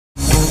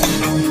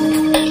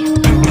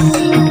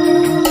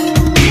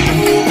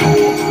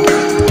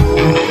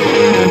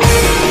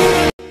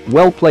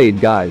Well played,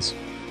 guys.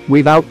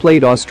 We've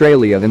outplayed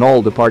Australia in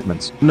all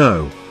departments.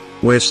 No.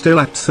 We're still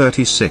at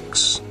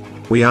 36.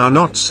 We are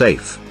not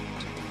safe.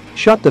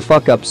 Shut the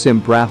fuck up,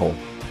 Simp Rahul.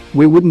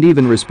 We wouldn't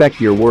even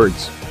respect your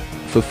words.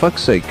 For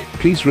fuck's sake,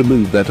 please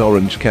remove that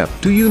orange cap.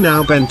 Do you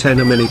now bend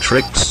enemy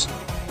tricks?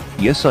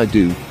 Yes, I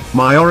do.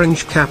 My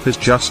orange cap is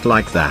just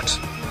like that.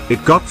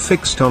 It got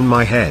fixed on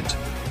my head.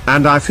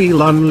 And I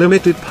feel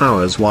unlimited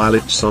powers while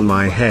it's on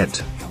my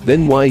head.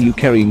 Then why are you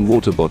carrying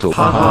water bottle?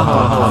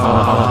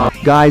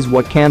 Guys,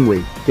 what can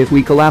we, if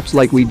we collapse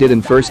like we did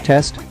in first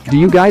test? Do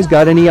you guys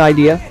got any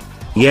idea?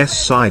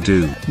 Yes, I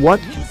do. What?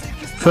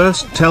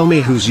 First tell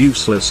me who's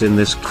useless in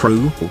this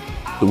crew.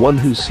 The one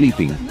who's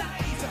sleeping.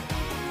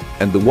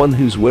 And the one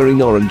who's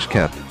wearing orange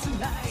cap.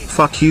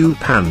 Fuck you,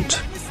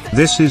 Pant.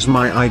 This is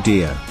my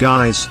idea.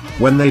 Guys,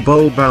 when they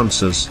bowl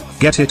bouncers,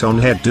 get it on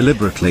head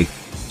deliberately.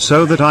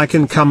 So that I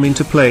can come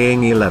into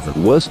playing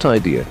 11. Worst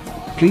idea.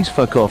 Please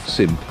fuck off,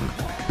 Simp.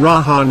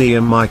 Rahani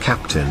am my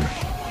captain.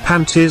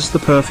 Pant is the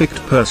perfect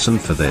person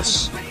for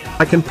this.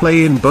 I can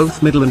play in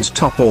both middle and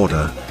top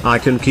order. I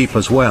can keep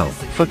as well.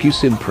 Fuck you,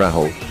 Simp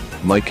Rahul.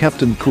 My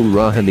captain Kul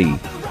Rahani.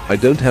 I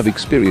don't have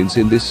experience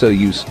in this, so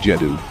use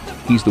Jadoo.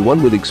 He's the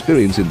one with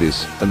experience in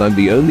this, and I'm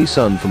the only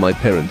son for my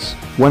parents.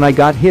 When I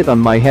got hit on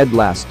my head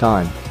last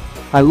time,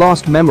 I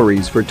lost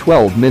memories for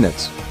 12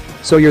 minutes.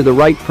 So you're the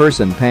right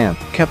person, Pam.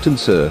 Captain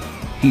sir.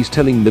 He's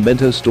telling the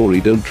Memento story,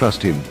 don't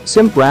trust him.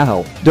 Simp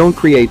Rahul, don't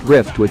create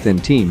rift within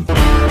team.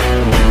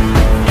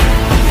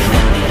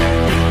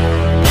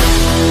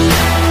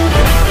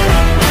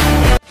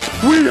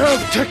 We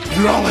have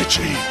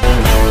technology.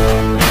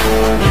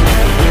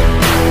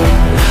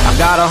 I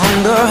got a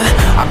hunger,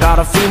 I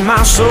gotta feed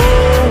my soul.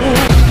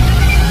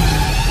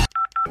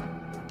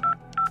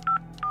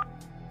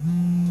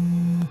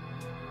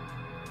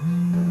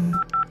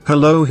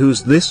 Hello,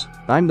 who's this?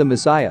 I'm the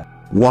Messiah.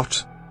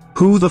 What?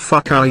 Who the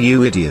fuck are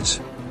you,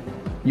 idiot?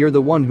 You're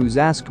the one who's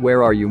asked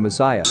where are you,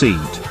 Messiah. Seed.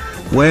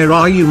 Where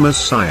are you,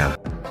 Messiah?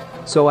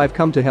 So I've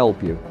come to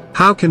help you.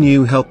 How can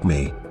you help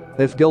me?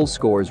 If Gil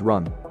scores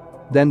run,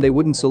 then they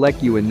wouldn't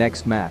select you in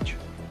next match.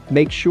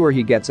 Make sure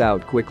he gets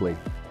out quickly.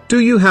 Do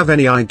you have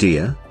any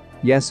idea?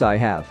 Yes, I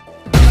have.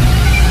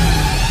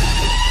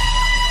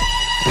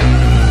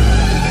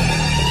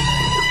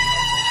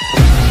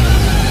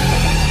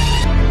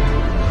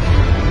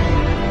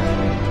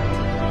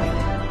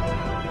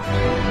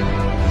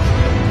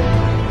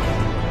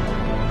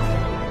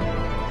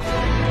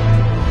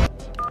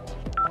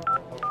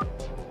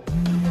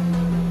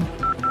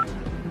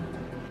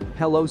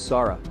 Hello,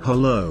 Sarah.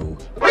 Hello.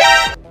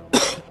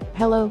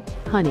 Hello,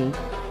 honey.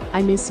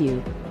 I miss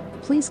you.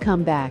 Please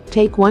come back.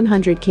 Take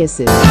 100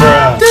 kisses.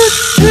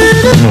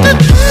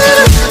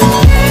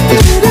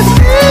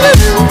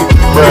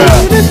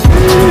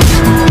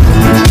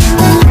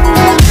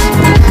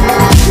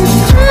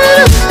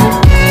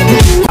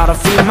 Gotta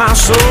feed my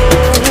soul.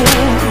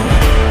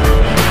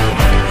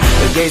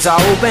 The gates are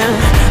open,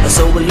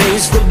 so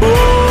release the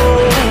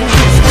bulls.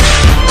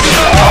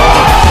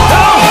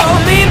 Don't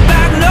hold me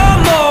back no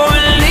more,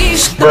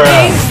 unleash the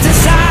beast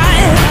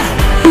inside.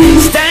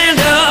 Stand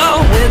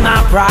up with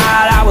my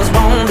pride, I was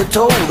born to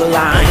toe the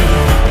line.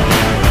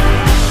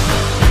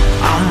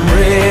 I'm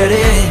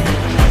ready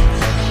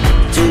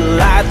to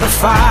light the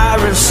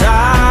fire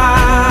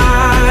inside.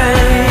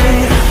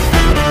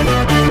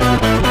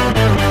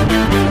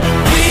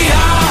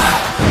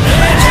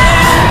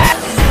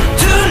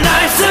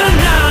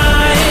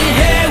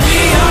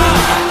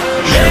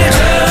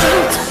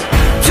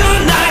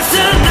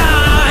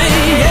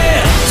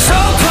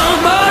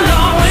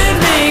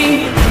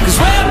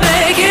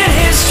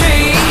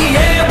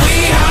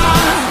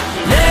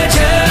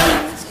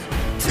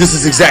 This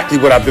is exactly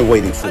what I've been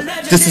waiting for.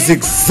 This is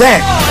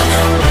exact.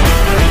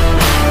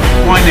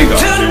 Why, nigga?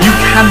 You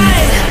can.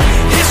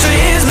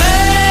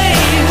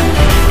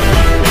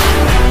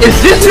 Is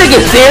this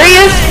nigga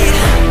serious?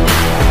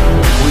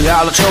 We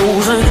are the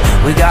chosen.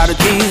 We got the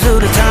keys to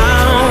the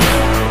town.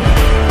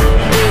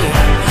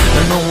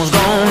 And no one's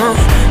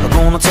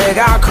gonna take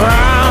our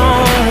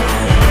crown.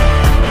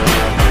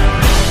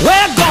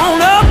 We're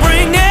gonna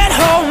bring it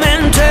home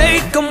and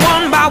take them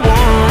one by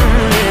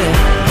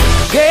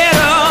one. Get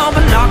up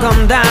and knock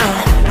them down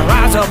and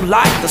rise up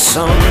like the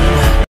sun.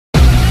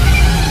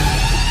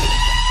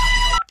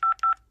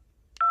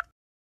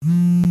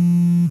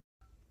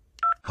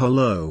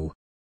 Hello.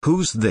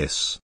 Who's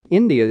this?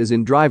 India is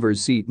in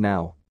driver's seat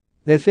now.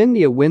 If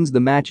India wins the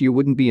match, you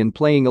wouldn't be in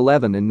playing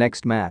 11 in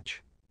next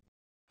match.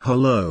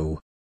 Hello.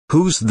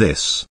 Who's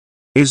this?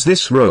 Is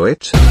this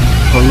Rohit?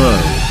 Hello.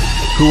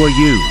 Who are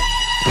you?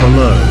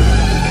 Hello.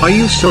 Are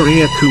you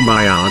Surya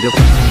Kumar Yadav?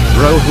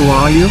 Bro, who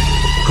are you?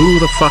 Who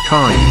the fuck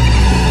are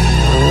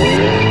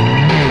you?